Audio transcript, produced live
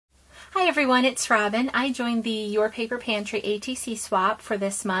Hi everyone, it's Robin. I joined the Your Paper Pantry ATC Swap for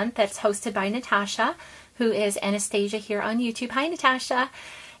this month that's hosted by Natasha, who is Anastasia here on YouTube. Hi Natasha.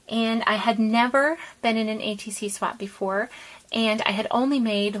 And I had never been in an ATC Swap before, and I had only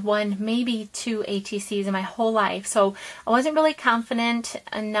made one, maybe two ATCs in my whole life, so I wasn't really confident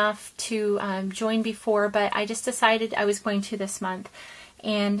enough to join before, but I just decided I was going to this month.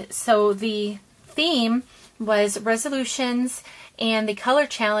 And so the theme was resolutions, and the color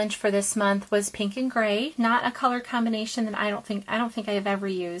challenge for this month was pink and gray. Not a color combination that I don't think I have ever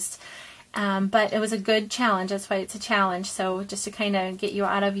used, but it was a good challenge. That's why it's a challenge. So just to kind of get you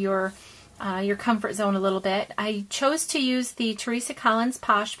out of your comfort zone a little bit, I chose to use the Teresa Collins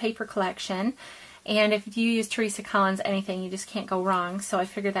Posh Paper Collection. And if you use Teresa Collins anything, you just can't go wrong. So I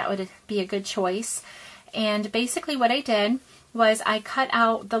figured that would be a good choice. And basically what I did was I cut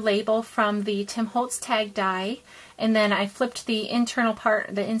out the label from the Tim Holtz tag die, and then I flipped the internal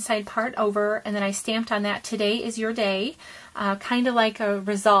part, the inside part over, and then I stamped on that, "Today is your day," kind of like a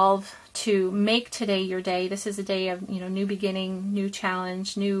resolve to make today your day. This is a day of, new beginning, new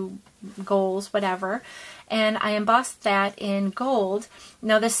challenge, new goals, whatever. And I embossed that in gold.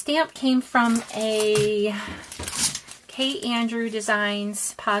 Now the stamp came from a Kate Andrew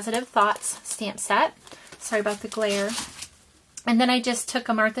Designs Positive Thoughts stamp set. Sorry about the glare. And then I just took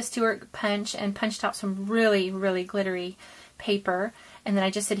a Martha Stewart punch and punched out some really, really glittery paper. And then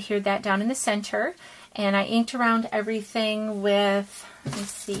I just adhered that down in the center. And I inked around everything with,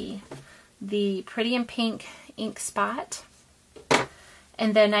 let's see, the Pretty in Pink ink spot.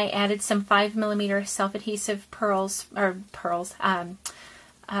 And then I added some 5mm self-adhesive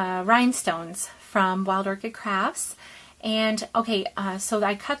rhinestones from Wild Orchid Crafts. And okay, so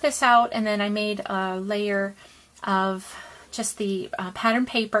I cut this out, and then I made a layer of just the pattern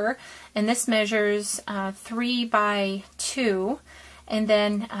paper, and this measures 3 by 2, and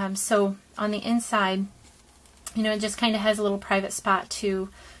then so on the inside, it just kind of has a little private spot to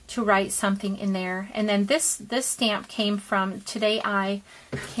write something in there. And then this stamp came from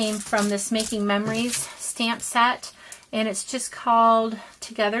this Making Memories stamp set, and it's just called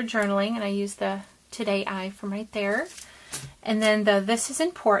Together Journaling, and I used the Today I from right there. And then the This Is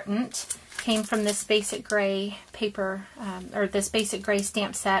Important came from this basic gray paper, or this basic gray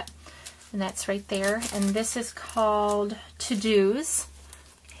stamp set, and that's right there. And this is called To-Dos.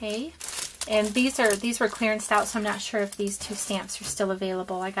 Okay, and these were clearanced out, so I'm not sure if these two stamps are still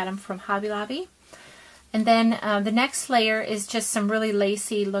available. I got them from Hobby Lobby. And then the next layer is just some really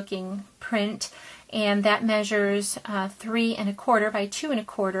lacy looking print, and that measures 3 1/4 by 2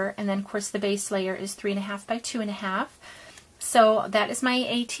 1/4, and then of course the base layer is 3 1/2 by 2 1/2. So that is my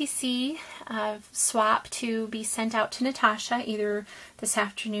ATC swap to be sent out to Natasha either this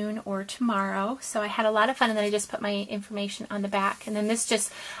afternoon or tomorrow. So I had a lot of fun, and then I just put my information on the back. And then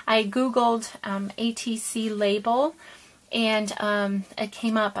I Googled ATC label, and it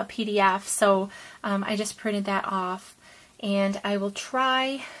came up a PDF, so I just printed that off. And I will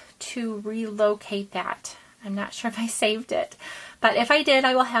try to relocate that. I'm not sure if I saved it, but if I did,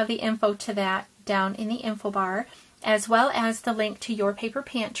 I will have the info to that down in the info bar, as well as the link to Your Paper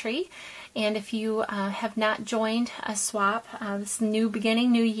Pantry. And if you have not joined a swap, this new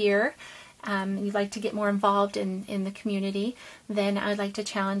beginning, new year, you'd like to get more involved in the community, then I'd like to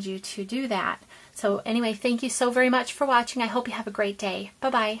challenge you to do that. So anyway, thank you so very much for watching. I hope you have a great day.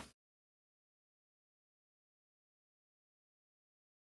 Bye-bye.